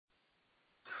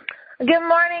Good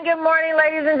morning,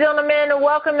 ladies and gentlemen.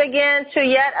 Welcome again to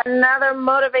yet another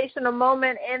motivational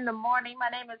moment in the morning. My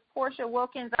name is Portia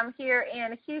Wilkins. I'm here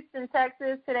in Houston,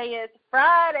 Texas. Today is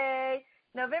Friday,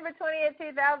 November 20th,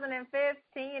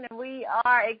 2015, and we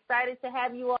are excited to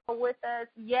have you all with us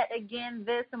yet again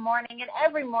this morning. And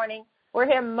every morning, we're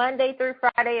here Monday through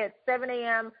Friday at 7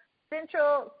 a.m.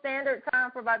 Central Standard Time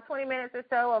for about 20 minutes or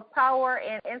so of power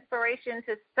and inspiration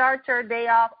to start your day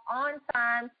off on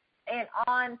time and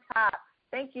on top.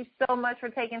 Thank you so much for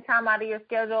taking time out of your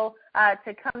schedule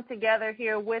to come together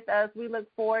here with us. We look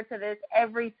forward to this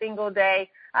every single day,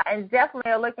 and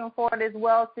definitely are looking forward as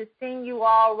well to seeing you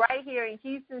all right here in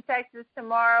Houston, Texas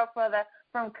tomorrow for the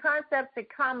From Concept to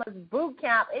Commerce Boot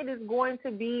Camp. It is going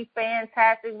to be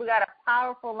fantastic. We got a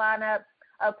powerful lineup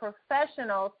of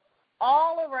professionals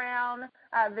all around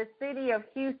the city of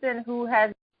Houston who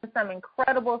has done some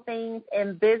incredible things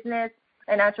in business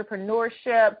and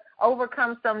entrepreneurship,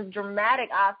 overcome some dramatic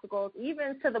obstacles,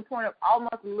 even to the point of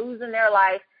almost losing their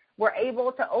life. Were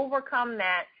able to overcome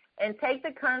that and take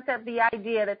the concept, the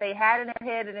idea that they had in their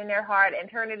head and in their heart, and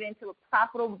turn it into a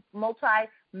profitable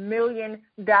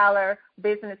multi-million-dollar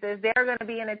businesses. They're going to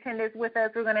be in attendance with us.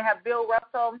 We're going to have Bill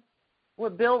Russell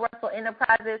with Bill Russell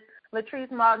Enterprises, Latrice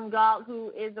Martin-Gault,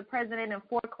 who is the president and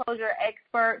foreclosure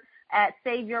expert at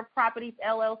Savior Properties,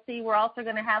 LLC. We're also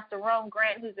going to have Jerome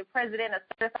Grant, who's the president of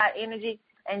Certified Energy,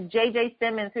 and J.J.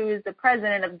 Simmons, who is the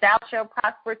president of Thou Shalt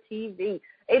Prosper TV.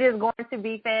 It is going to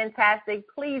be fantastic.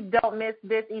 Please don't miss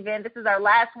this event. This is our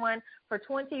last one for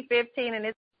 2015, and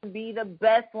it's going to be the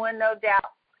best one, no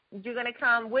doubt. You're going to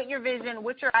come with your vision,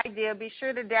 with your idea. Be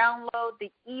sure to download the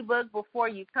ebook before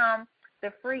you come,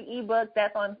 the free ebook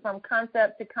that's on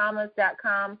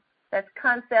FromConceptToCommerce.com. That's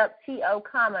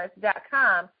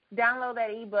ConceptToCommerce.com. Download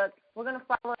that ebook. We're going to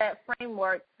follow that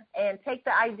framework and take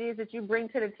the ideas that you bring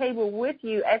to the table with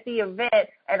you at the event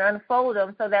and unfold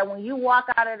them so that when you walk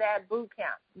out of that boot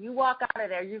camp, you walk out of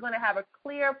there, you're going to have a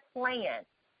clear plan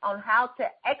on how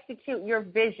to execute your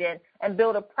vision and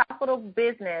build a profitable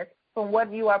business from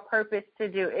what you are purposed to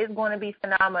do. It's going to be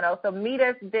phenomenal. So meet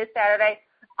us this Saturday.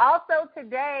 Also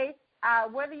today,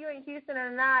 whether you're in Houston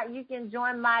or not, you can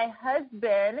join my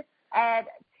husband at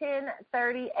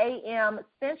 10:30 a.m.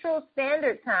 Central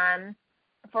Standard Time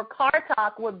for Car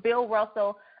Talk with Bill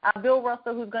Russell. Bill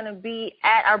Russell, who's going to be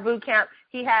at our boot camp,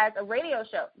 he has a radio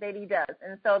show that he does,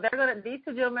 and so these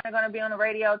two gentlemen are going to be on the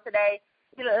radio today.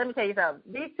 Let me tell you something.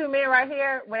 These two men right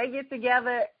here, when they get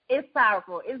together, it's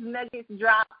powerful. It's nuggets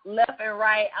dropped left and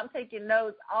right. I'm taking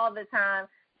notes all the time.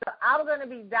 So I'm going to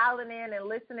be dialing in and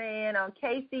listening in on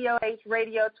KCOH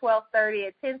Radio 1230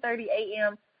 at 10:30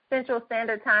 a.m. Central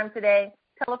Standard Time today.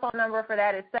 Telephone number for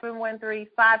that is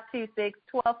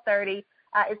 713-526-1230.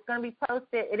 It's going to be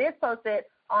posted. It is posted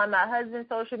on my husband's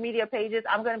social media pages.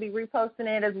 I'm going to be reposting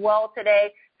it as well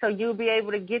today, so you'll be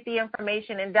able to get the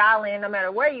information and dial in no matter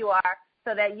where you are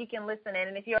so that you can listen in.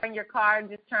 And if you're in your car,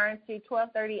 just turn to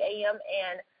 12:30 a.m.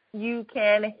 and you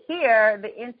can hear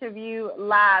the interview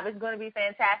live. It's going to be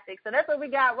fantastic. So that's what we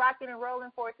got rocking and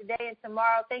rolling for today and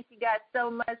tomorrow. Thank you guys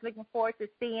so much. Looking forward to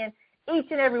seeing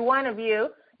each and every one of you.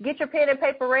 Get your pen and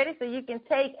paper ready so you can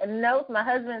take notes. My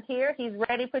husband's here. He's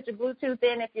ready. Put your Bluetooth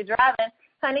in if you're driving.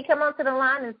 Honey, come onto the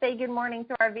line and say good morning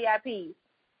to our VIPs.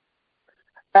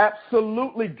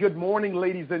 Absolutely. Good morning,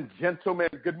 ladies and gentlemen.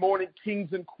 Good morning,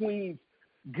 kings and queens.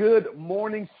 Good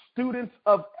morning, students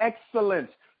of excellence.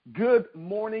 Good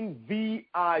morning,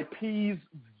 VIPs,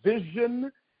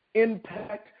 Vision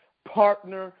Impact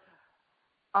Partner.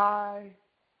 I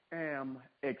am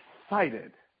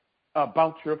excited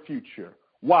about your future.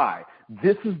 Why?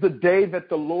 This is the day that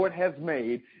the Lord has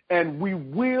made, and we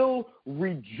will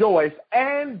rejoice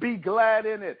and be glad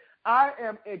in it. I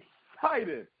am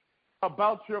excited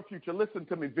about your future. Listen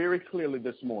to me very clearly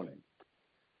this morning.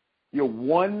 You're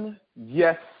one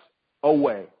yes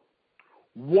away.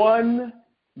 One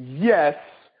yes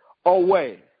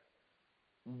away.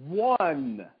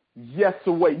 One yes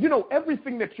away. You know,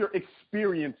 everything that you're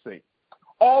experiencing,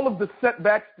 all of the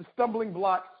setbacks, the stumbling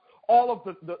blocks, all of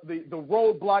the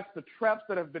roadblocks, the traps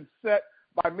that have been set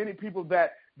by many people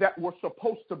that were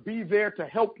supposed to be there to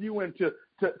help you and to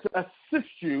assist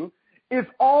you, is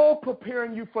all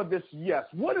preparing you for this yes.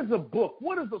 What is a book?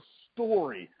 What is a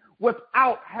story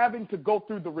without having to go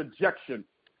through the rejection?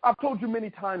 I've told you many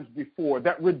times before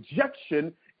that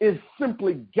rejection is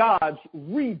simply God's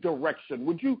redirection.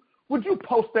 Would you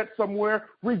post that somewhere?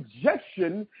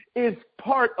 Rejection is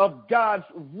part of God's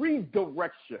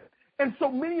redirection. And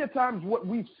so many a times what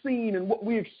we've seen and what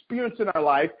we experience in our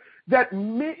life that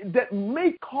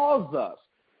may cause us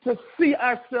to see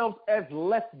ourselves as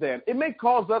less than. It may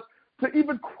cause us to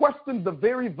even question the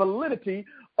very validity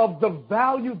of the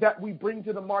value that we bring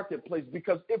to the marketplace.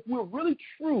 Because if we're really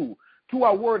true to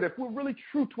our word, if we're really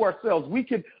true to ourselves, we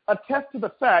can attest to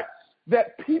the fact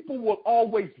that people will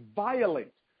always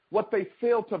violate what they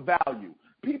fail to value.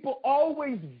 People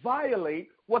always violate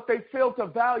what they fail to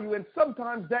value, and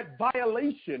sometimes that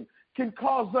violation can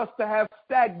cause us to have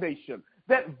stagnation.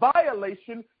 That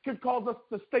violation can cause us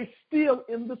to stay still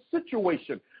in the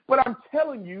situation. But I'm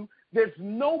telling you, there's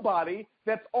nobody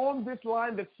that's on this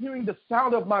line that's hearing the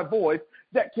sound of my voice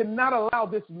that cannot allow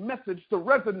this message to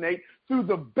resonate through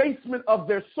the basement of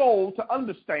their soul to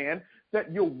understand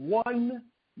that you're one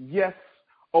yes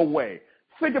away.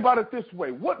 Think about it this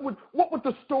way. What would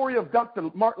the story of Dr.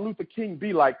 Martin Luther King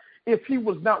be like if he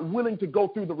was not willing to go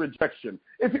through the rejection,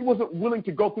 if he wasn't willing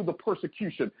to go through the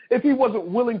persecution, if he wasn't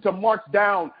willing to march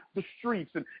down the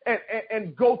streets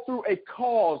and go through a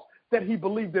cause that he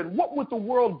believed in? What would the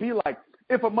world be like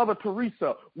if a Mother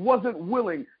Teresa wasn't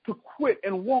willing to quit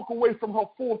and walk away from her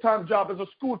full-time job as a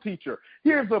school teacher?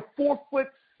 Here's a 4'7"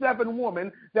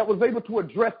 woman that was able to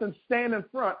address and stand in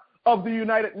front of the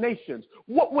United Nations.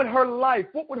 What would her life,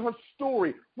 what would her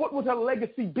story, what would her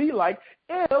legacy be like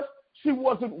if she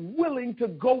wasn't willing to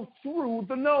go through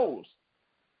the no's?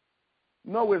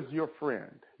 No is your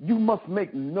friend. You must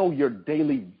make no your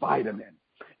daily vitamin.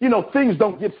 You know, things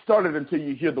don't get started until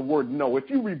you hear the word no. If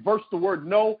you reverse the word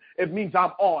no, it means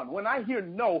I'm on. When I hear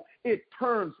no, it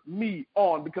turns me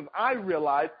on because I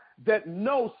realize that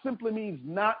no simply means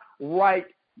not right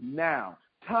now.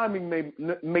 Timing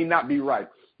may not be right.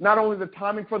 Not only the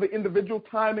timing for the individual,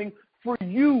 timing for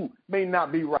you may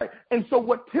not be right. And so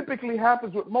what typically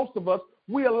happens with most of us,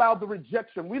 we allow the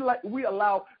rejection, we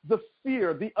allow the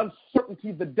fear, the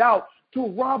uncertainty, the doubt to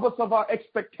rob us of our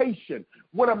expectation.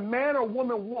 What a man or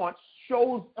woman wants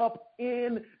shows up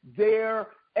in their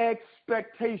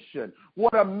expectation.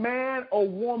 What a man or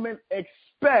woman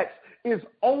expects is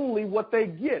only what they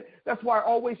get. That's why I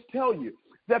always tell you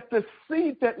that the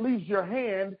seed that leaves your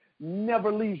hand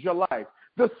never leaves your life.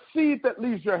 The seed that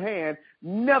leaves your hand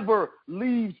never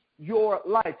leaves your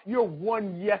life. You're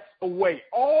one yes away.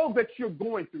 All that you're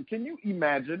going through, can you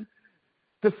imagine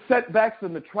the setbacks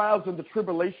and the trials and the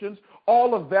tribulations?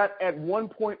 All of that at one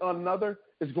point or another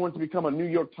is going to become a New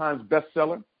York Times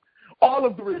bestseller. All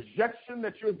of the rejection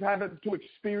that you're having to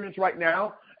experience right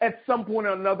now at some point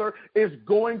or another is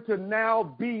going to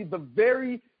now be the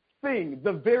very thing,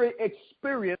 the very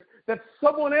experience that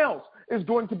someone else is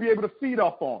going to be able to feed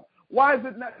off on. Why is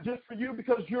it not just for you?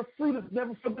 Because your fruit is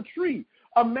never for the tree.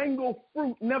 A mango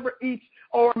fruit never eats,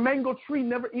 or a mango tree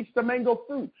never eats the mango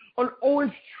fruit. An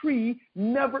orange tree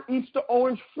never eats the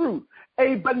orange fruit.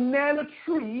 A banana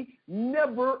tree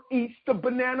never eats the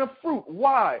banana fruit.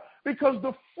 Why? Because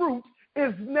the fruit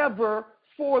is never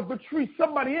for the tree.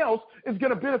 Somebody else is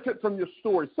going to benefit from your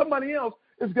story. Somebody else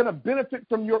is going to benefit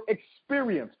from your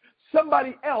experience.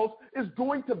 Somebody else is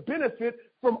going to benefit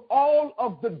from all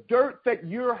of the dirt that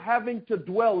you're having to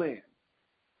dwell in.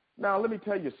 Now, let me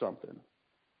tell you something.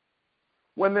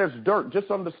 When there's dirt,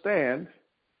 just understand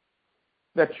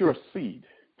that you're a seed.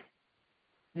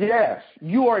 Yes,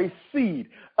 you are a seed.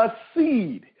 A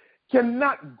seed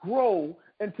cannot grow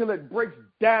until it breaks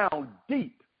down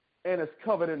deep and is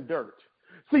covered in dirt.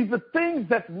 See, the things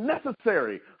that's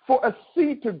necessary for a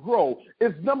seed to grow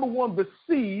is, number one, the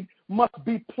seed must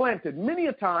be planted. Many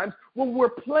a times when we're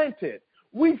planted,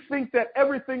 we think that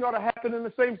everything ought to happen in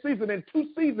the same season, and two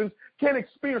seasons can't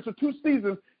experience, or two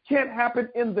seasons can't happen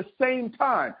in the same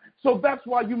time. So that's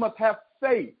why you must have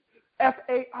faith.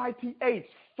 F-A-I-T-H,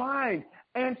 find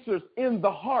answers in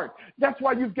the heart. That's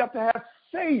why you've got to have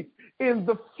faith in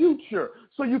the future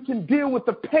so you can deal with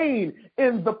the pain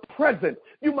in the present.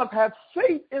 You must have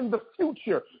faith in the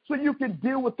future so you can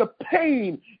deal with the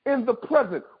pain in the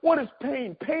present. What is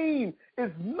pain? Pain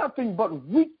is nothing but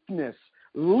weakness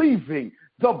leaving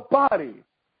the body.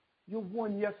 You're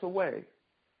one yes away.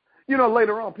 You know,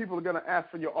 later on, people are going to ask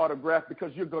for your autograph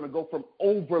because you're going to go from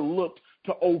overlooked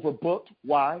to overbooked.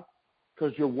 Why?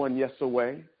 Because you're one yes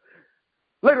away.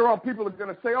 Later on, people are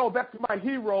going to say, oh, that's my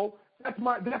hero. That's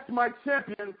my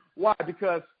champion. Why?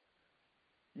 Because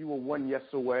you were one yes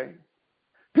away.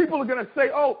 People are going to say,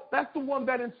 oh, that's the one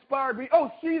that inspired me.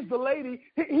 Oh, she's the lady.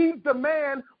 He's the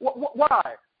man.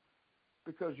 Why?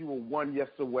 Because you were one yes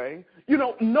away. You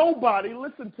know, nobody,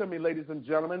 listen to me, ladies and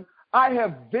gentlemen, I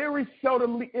have very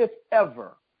seldomly, if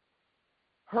ever,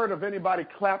 heard of anybody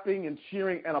clapping and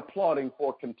cheering and applauding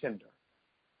for a contender.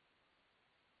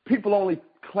 People only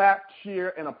clap,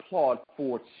 cheer, and applaud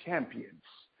for champions.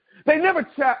 They never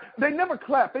clap, they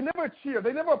never cheer,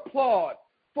 they never applaud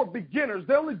for beginners.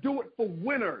 They only do it for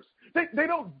winners. They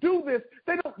don't do this.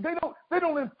 They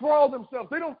don't enthrall themselves.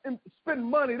 They don't spend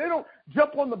money. They don't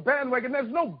jump on the bandwagon.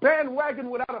 There's no bandwagon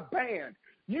without a band.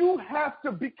 You have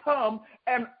to become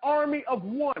an army of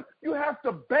one. You have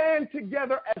to band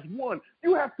together as one.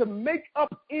 You have to make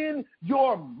up in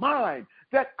your mind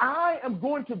that I am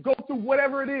going to go through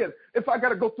whatever it is. If I got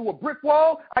to go through a brick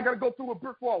wall, I got to go through a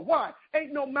brick wall. Why?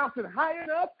 Ain't no mountain high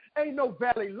enough. Ain't no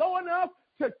valley low enough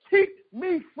to keep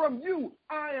me from you.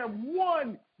 I am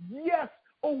one yes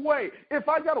away. If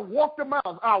I got to walk the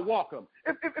miles, I'll walk them.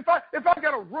 If I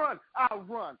got to run, I'll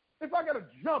run. If I got to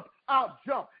jump, I'll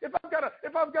jump. If I've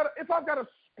got to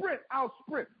sprint, I'll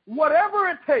sprint. Whatever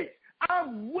it takes,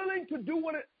 I'm willing to do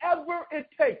whatever it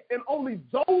takes. And only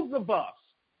those of us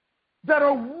that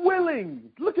are willing,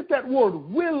 look at that word,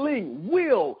 willing,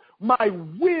 will, my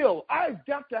will. I've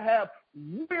got to have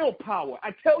willpower.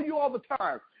 I tell you all the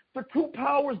time, the two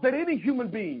powers that any human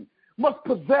being must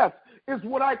possess is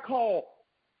what I call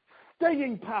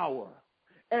staying power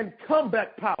and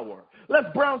comeback power. Les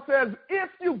Brown says, if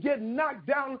you get knocked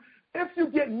down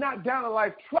in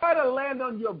life, try to land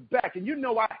on your back. And you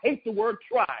know I hate the word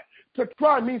try. To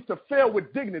try means to fail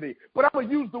with dignity. But I'm going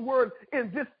to use the word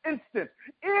in this instance.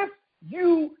 If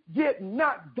you get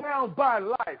knocked down by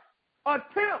life,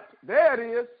 attempt, there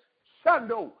it is,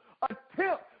 Shando,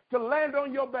 attempt to land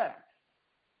on your back.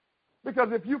 Because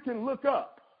if you can look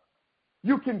up,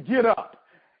 you can get up.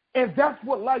 And that's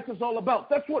what life is all about.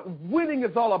 That's what winning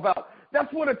is all about.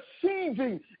 That's what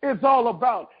achieving is all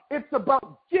about. It's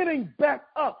about getting back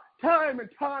up time and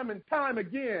time and time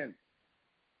again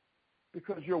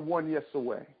because you're one yes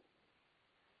away.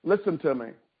 Listen to me.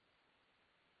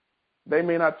 They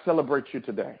may not celebrate you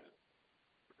today.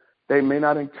 They may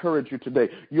not encourage you today.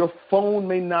 Your phone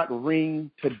may not ring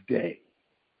today.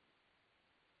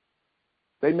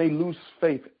 They may lose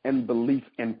faith and belief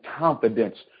and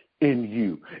confidence in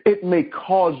you. It may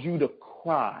cause you to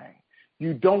cry.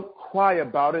 You don't cry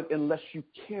about it unless you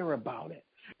care about it.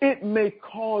 It may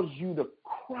cause you to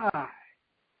cry.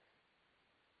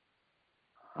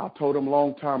 I told him a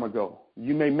long time ago,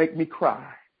 you may make me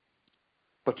cry,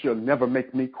 but you'll never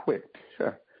make me quit.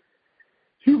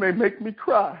 You may make me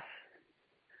cry,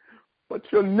 but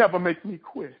you'll never make me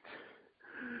quit.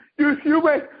 You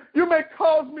may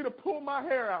cause me to pull my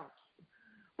hair out,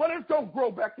 but it don't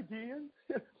grow back again.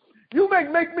 You may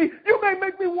make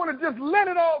me want to just let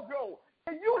it all go.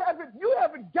 And you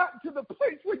haven't gotten to the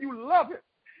place where you love it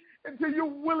until you're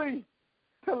willing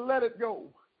to let it go.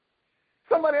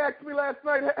 Somebody asked me last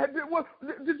night,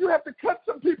 did you have to cut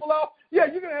some people off? Yeah,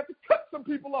 you're going to have to cut some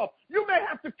people off. You may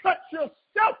have to cut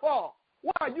yourself off.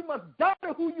 Why? You must die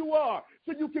to who you are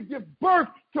so you can give birth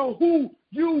to who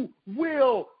you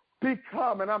will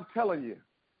become. And I'm telling you,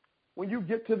 when you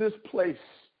get to this place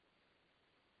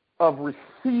of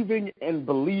receiving and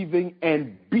believing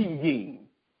and being,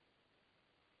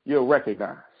 you'll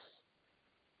recognize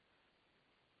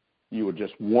you were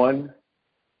just one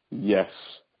yes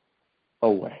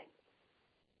away.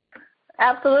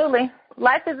 Absolutely.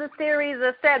 Life is a series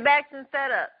of setbacks and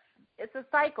setups. It's a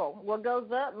cycle. What goes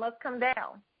up must come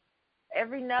down.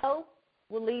 Every no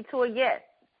will lead to a yes.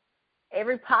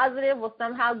 Every positive will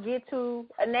somehow get to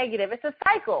a negative. It's a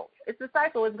cycle. It's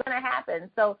going to happen.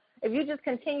 So if you just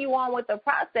continue on with the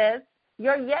process,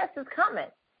 your yes is coming.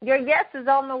 Your yes is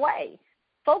on the way.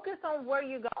 Focus on where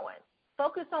you're going.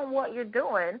 Focus on what you're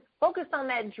doing. Focus on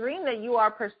that dream that you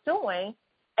are pursuing,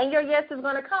 and your yes is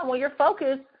going to come. When you're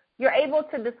focused, you're able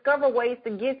to discover ways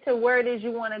to get to where it is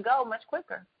you want to go much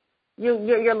quicker.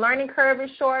 Your learning curve is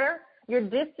shorter. Your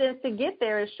distance to get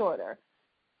there is shorter.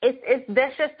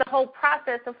 That's just the whole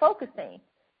process of focusing.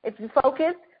 If you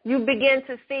focus, you begin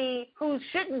to see who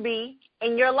shouldn't be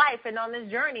in your life and on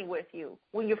this journey with you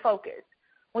when you focus.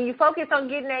 When you focus on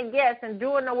getting that yes and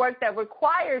doing the work that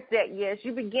requires that yes,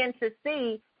 you begin to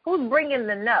see who's bringing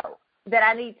the no that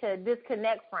I need to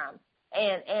disconnect from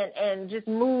and just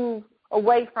move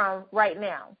away from right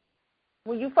now.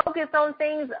 When you focus on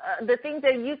things, the things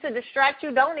that used to distract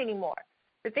you don't anymore.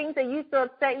 The things that used to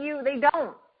upset you, they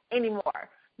don't anymore.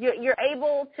 You're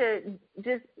able to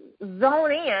just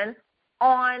zone in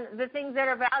on the things that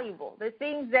are valuable, the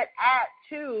things that add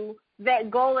to that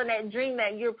goal and that dream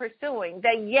that you're pursuing,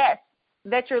 that yes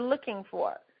that you're looking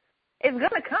for. It's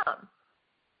going to come.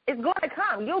 It's going to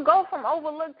come. You'll go from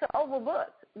overlooked to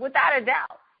overbooked, without a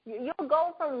doubt. You'll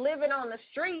go from living on the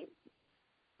street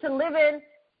to living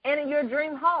in your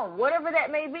dream home, whatever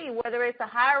that may be, whether it's a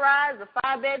high-rise, a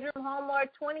 5-bedroom home, or a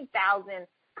 20,000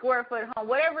 square foot home,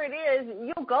 whatever it is,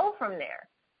 you'll go from there.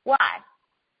 Why?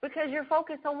 Because you're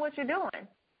focused on what you're doing.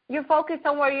 You're focused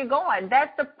on where you're going.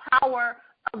 That's the power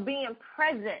of being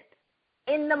present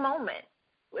in the moment.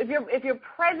 If you're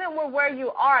present with where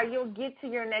you are, you'll get to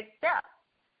your next step.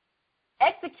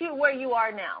 Execute where you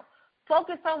are now.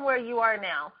 Focus on where you are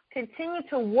now. Continue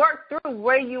to work through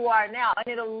where you are now, and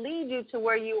it'll lead you to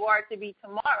where you are to be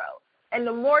tomorrow. And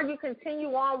the more you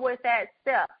continue on with that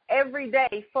step, every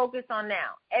day focus on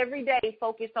now. Every day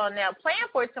focus on now. Plan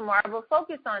for tomorrow, but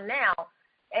focus on now.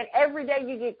 And every day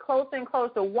you get closer and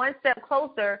closer, one step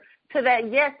closer to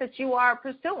that yes that you are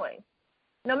pursuing.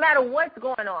 No matter what's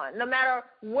going on, no matter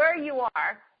where you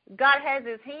are, God has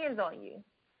his hands on you.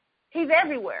 He's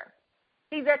everywhere.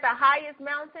 He's at the highest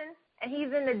mountain, and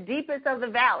he's in the deepest of the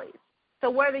valleys. So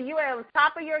whether you're at the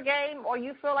top of your game or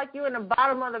you feel like you're in the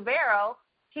bottom of the barrel,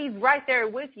 he's right there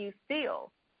with you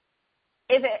still.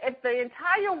 If the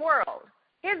entire world,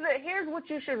 here's what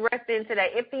you should rest in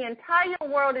today. If the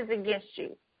entire world is against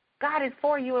you, God is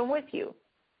for you and with you.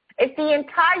 If the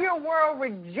entire world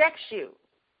rejects you,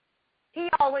 he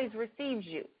always receives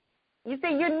you. You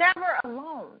see, you're never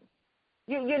alone.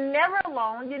 You're never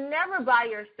alone. You're never by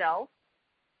yourself.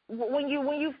 When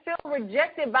you feel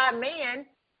rejected by man,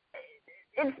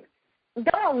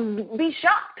 don't be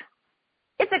shocked.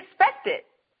 It's expected.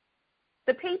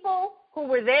 The people who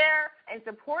were there and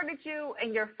supported you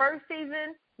in your first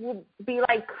season will be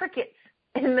like crickets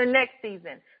in the next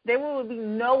season. They will be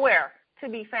nowhere to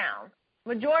be found.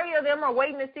 Majority of them are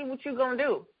waiting to see what you're going to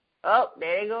do. Oh,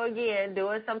 there they go again,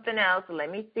 doing something else.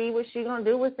 Let me see what she's going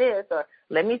to do with this, or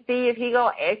let me see if he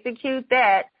going to execute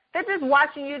that. They're just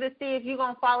watching you to see if you're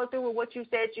going to follow through with what you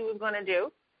said you was going to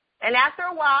do. And after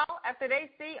a while, after they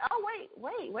see, oh,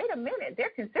 wait a minute, they're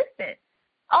consistent.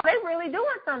 Oh, they're really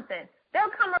doing something.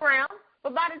 They'll come around,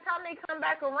 but by the time they come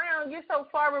back around, you're so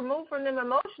far removed from them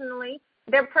emotionally,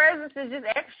 their presence is just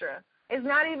extra. It's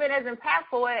not even as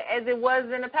impactful as it was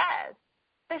in the past.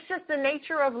 It's just the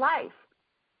nature of life.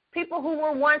 People who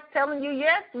were once telling you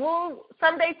yes will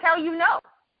someday tell you no.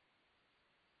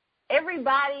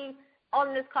 Everybody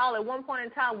on this call at one point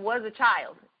in time was a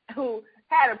child who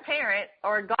had a parent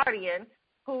or a guardian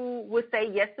who would say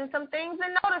yes to some things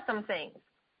and no to some things.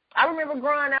 I remember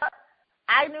growing up,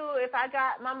 I knew if I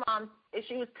got my mom, if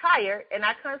she was tired and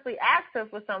I constantly asked her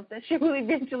for something, she would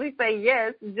eventually say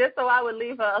yes just so I would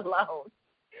leave her alone.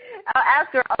 I'll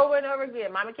ask her over and over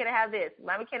again, Mommy, can I have this?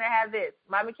 Mommy, can I have this?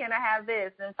 Mommy, can I have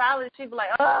this? And finally she'd be like,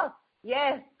 oh,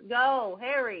 yes, go,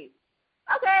 hurry.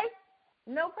 Okay,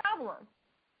 no problem.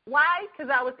 Why?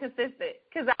 Because I was consistent,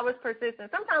 because I was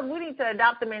persistent. Sometimes we need to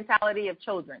adopt the mentality of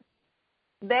children.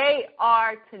 They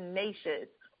are tenacious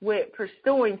with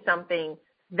pursuing something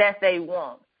that they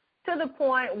want, to the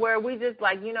point where we just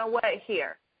like, you know what,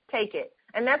 here, take it.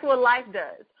 And that's what life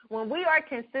does. When we are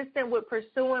consistent with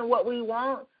pursuing what we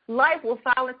want, life will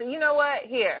finally say, you know what,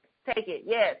 here, take it.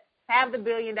 Yes, have the $1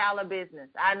 billion business.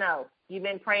 I know. You've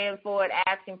been praying for it,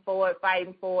 asking for it,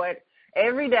 fighting for it.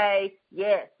 Every day,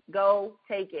 yes, go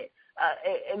take it.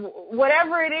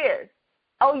 Whatever it is.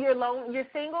 Oh, you're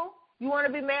single? You want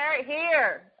to be married?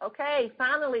 Here. Okay,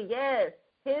 finally, yes.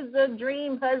 Here's the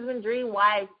dream husband, dream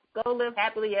wife. Go live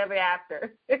happily ever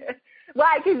after.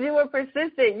 Why? Because you were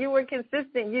persistent. You were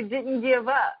consistent. You didn't give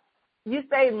up. You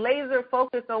stayed laser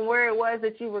focused on where it was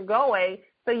that you were going,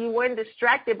 so you weren't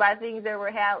distracted by things that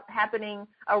were happening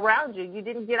around you. You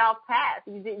didn't get off path.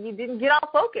 You didn't get off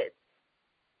focus.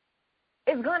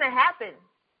 It's going to happen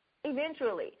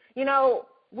eventually. You know,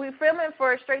 we're filming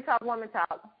for Straight Talk Woman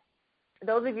Talk.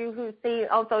 Those of you who see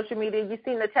on social media, you've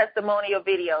seen the testimonial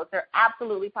videos. They're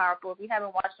absolutely powerful. If you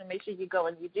haven't watched them, make sure you go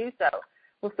and you do so.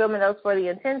 We're filming those for the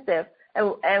intensive.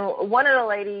 And one of the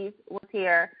ladies was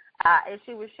here, and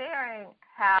she was sharing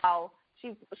how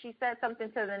she said something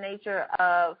to the nature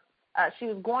of she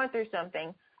was going through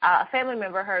something. A family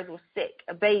member of hers was sick,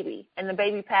 a baby, and the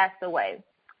baby passed away.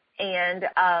 And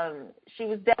she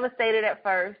was devastated at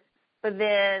first, but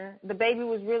then the baby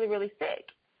was really, really sick.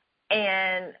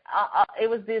 And it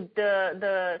was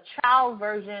the child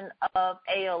version of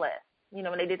ALS. You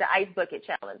know, when they did the ice bucket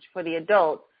challenge for the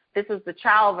adults, this was the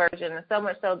child version, and so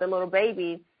much so the little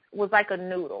baby was like a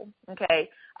noodle. Okay,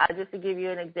 just to give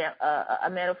you an example, a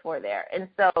metaphor there. And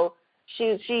so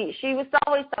she was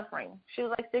always suffering. She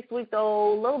was like 6 weeks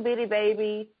old, little bitty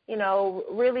baby. You know,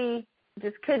 really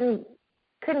just couldn't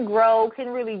grow,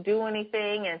 couldn't really do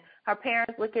anything. And her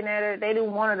parents looking at her, they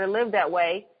didn't want her to live that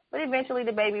way. But eventually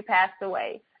the baby passed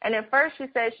away. And at first she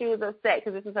said she was upset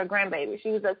because this is her grandbaby.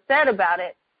 She was upset about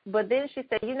it. But then she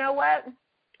said, you know what?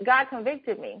 God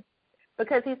convicted me,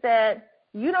 because he said,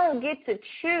 you don't get to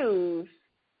choose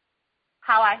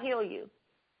how I heal you.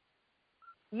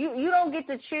 You don't get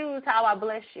to choose how I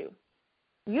bless you.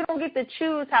 You don't get to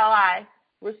choose how I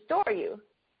restore you.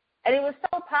 And it was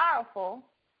so powerful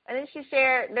And then she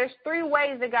shared there's 3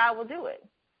 ways that God will do it.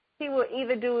 He will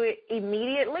either do it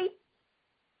immediately,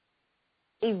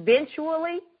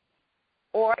 eventually,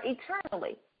 or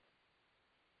eternally.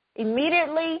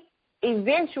 Immediately,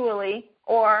 eventually,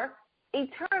 or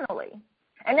eternally.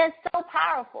 And that's so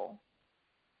powerful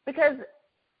because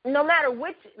no matter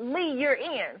which lead you're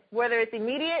in, whether it's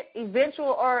immediate,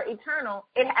 eventual, or eternal,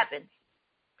 it happens.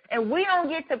 And we don't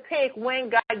get to pick when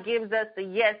God gives us the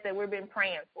yes that we've been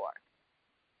praying for.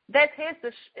 That's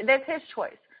his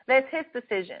choice. That's his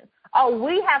decision. All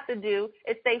we have to do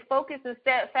is stay focused and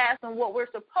steadfast on what we're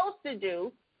supposed to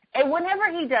do. And whenever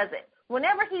he does it,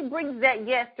 whenever he brings that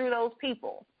yes through those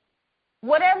people,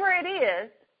 whatever it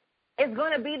is, it's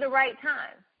going to be the right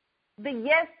time. The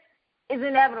yes is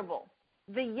inevitable.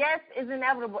 The yes is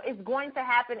inevitable. It's going to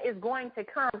happen. It's going to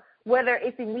come. Whether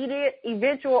it's immediate,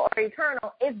 eventual, or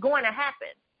eternal, it's going to happen.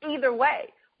 Either way,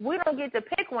 we don't get to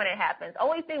pick when it happens.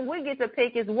 Only thing we get to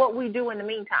pick is what we do in the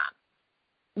meantime,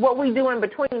 what we do in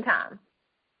between time.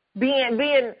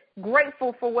 Being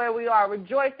grateful for where we are,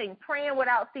 rejoicing, praying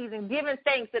without ceasing, giving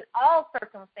thanks in all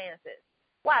circumstances.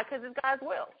 Why? Because it's God's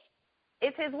will.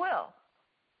 It's his will.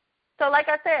 So like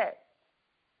I said,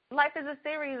 life is a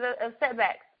series of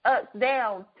setbacks, ups,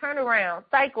 downs, turnarounds,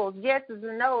 cycles, yeses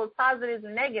and nos, positives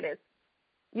and negatives.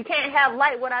 You can't have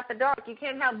light without the dark. You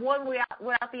can't have one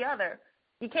without the other.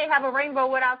 You can't have a rainbow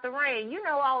without the rain. You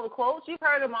know all the quotes. You've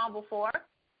heard them all before.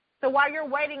 So while you're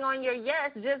waiting on your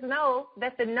yes, just know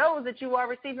that the no's that you are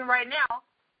receiving right now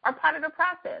are part of the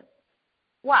process.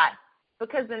 Why?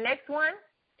 Because the next one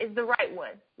is the right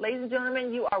one. Ladies and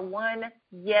gentlemen, you are one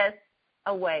yes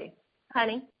away.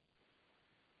 Honey?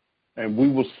 And we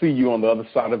will see you on the other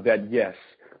side of that yes.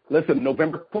 Listen,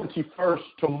 November 21st,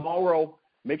 tomorrow,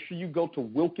 make sure you go to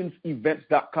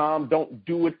wilkinsevents.com. Don't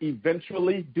do it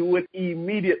eventually. Do it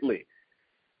immediately.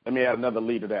 Let me add another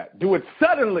lead to that. Do it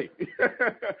suddenly.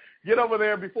 Get over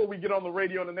there before we get on the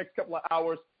radio in the next couple of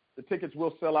hours. The tickets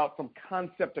will sell out from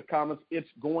concept to comments. It's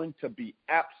going to be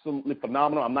absolutely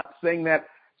phenomenal. I'm not saying that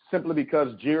simply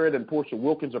because Jared and Portia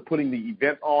Wilkins are putting the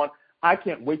event on. I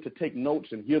can't wait to take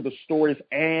notes and hear the stories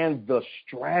and the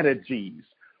strategies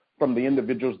from the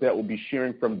individuals that will be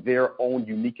sharing from their own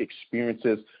unique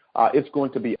experiences. It's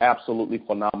going to be absolutely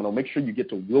phenomenal. Make sure you get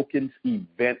to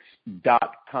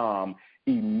wilkinsevents.com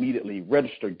immediately.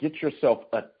 Register. Get yourself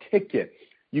a ticket.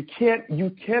 You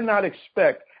cannot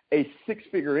expect a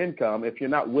 6-figure income if you're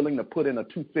not willing to put in a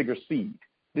 2-figure seed.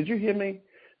 Did you hear me?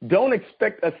 Don't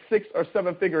expect a 6 or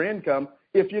 7-figure income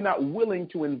if you're not willing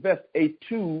to invest a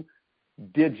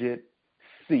 2-digit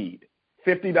seed.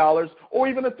 $50 or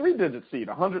even a 3-digit seed,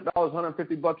 $100,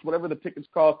 $150, whatever the tickets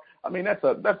cost. I mean, that's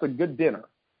a good dinner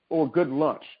or a good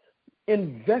lunch.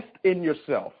 Invest in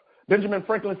yourself. Benjamin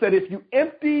Franklin said, if you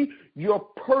empty your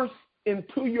purse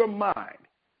into your mind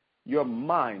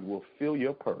will fill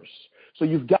your purse. So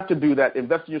you've got to do that.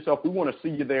 Invest in yourself. We want to see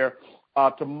you there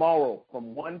tomorrow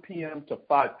from 1 p.m. to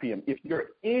 5 p.m. If you're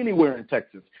anywhere in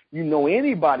Texas, you know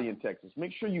anybody in Texas,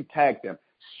 make sure you tag them.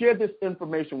 Share this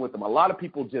information with them. A lot of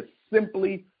people just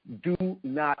simply do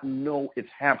not know it's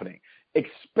happening,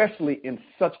 especially in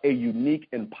such a unique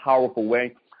and powerful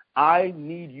way. I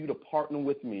need you to partner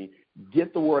with me.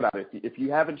 Get the word out. If you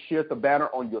haven't shared the banner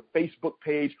on your Facebook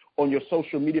page, on your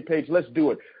social media page, let's do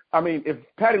it. I mean, if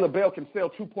Patti LaBelle can sell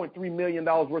 $2.3 million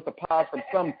worth of pies from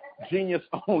some genius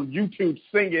on YouTube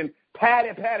singing,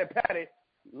 Patti, Patti, Patti,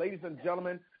 ladies and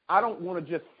gentlemen, I don't want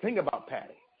to just sing about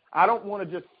Patti. I don't want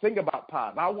to just sing about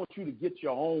pies. I want you to get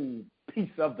your own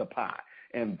piece of the pie.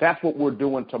 And that's what we're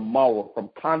doing tomorrow from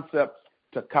concept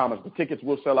to comments. The tickets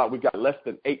will sell out. We've got less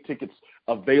than 8 tickets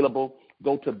available.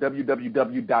 Go to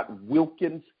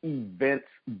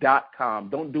www.wilkinsevents.com.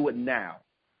 Don't do it now.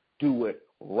 Do it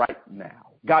right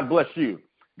now. God bless you.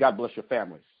 God bless your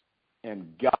families.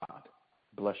 And God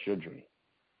bless your dreams.